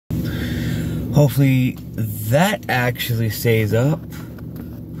hopefully that actually stays up.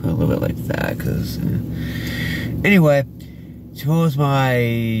 A little bit like that, because... Anyway, tomorrow's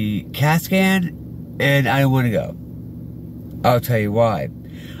my CAT scan, and I don't want to go. I'll tell you why.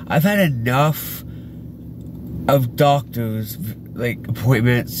 I've had enough of doctors, like,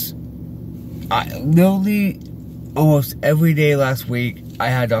 appointments. Literally, almost every day last week, I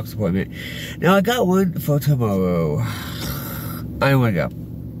had a doctor's appointment. Now, I got one for tomorrow. I don't want to go.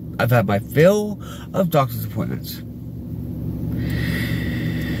 I've had my fill of doctor's appointments.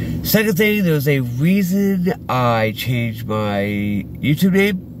 Second thing, there's a reason I changed my YouTube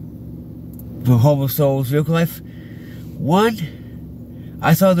name from Hobo Souls Real Life. One,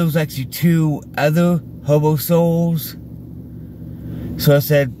 I saw there was actually 2 other Hobo Souls. So I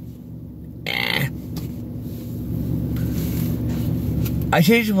said, I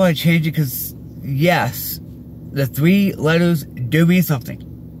changed it when I changed it because, yes, the 3 letters do mean something.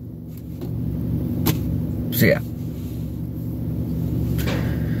 So yeah.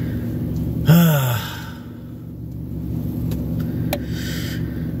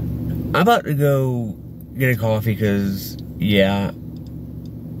 I'm about to go get a coffee because, yeah.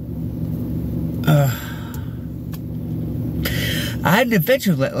 I had an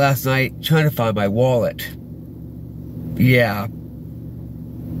adventure last night trying to find my wallet. Yeah.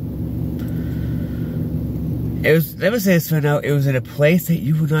 It was, let me say this for now, it was in a place that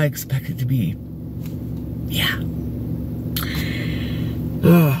you would not expect it to be. Yeah.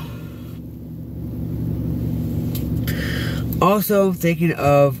 Also thinking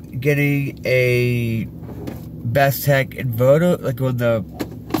of getting a Bestech inverter, like one of the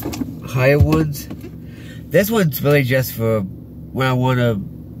higher ones. This one's really just for when I want to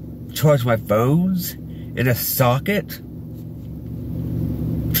charge my phones in a socket.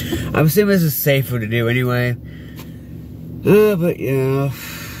 I'm assuming this is safer to do anyway. But yeah,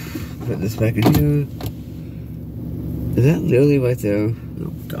 put this back in here. Is that literally right there?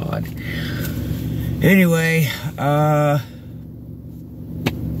 Oh God. Anyway,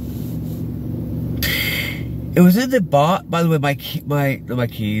 it was in the box. By the way, my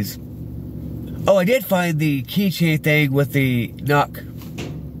keys. Oh, I did find the keychain thing with the knock.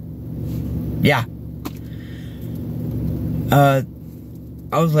 Yeah. I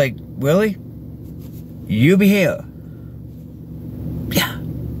was like, really? You be here? Yeah.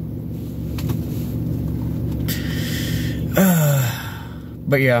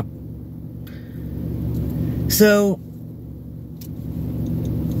 But yeah. So,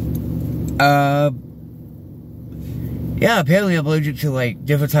 yeah, apparently I'm allergic to, like,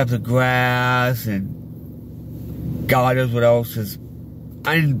 different types of grass and God knows what else, because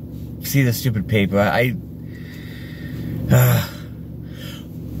I didn't see the stupid paper.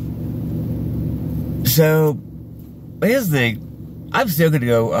 So, but here's the thing. I'm still going to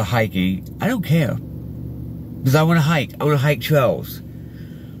go hiking. I don't care. Because I want to hike. I want to hike trails.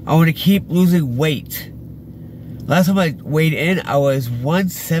 I want to keep losing weight. Last time I weighed in, I was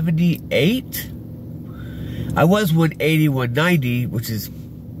 178. I was 180, 190, which is,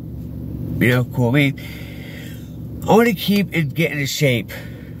 you know, cool. I mean, I want to keep and get into shape.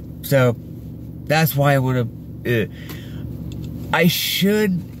 So, that's why I want to, I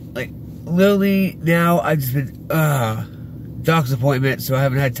should, like, literally, now I've just been, doctor's appointment, so I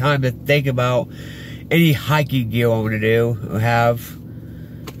haven't had time to think about any hiking gear I want to do or have.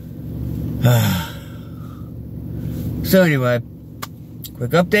 So anyway,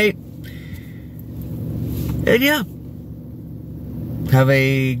 quick update. And yeah, have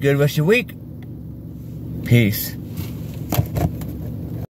a good rest of your week. Peace.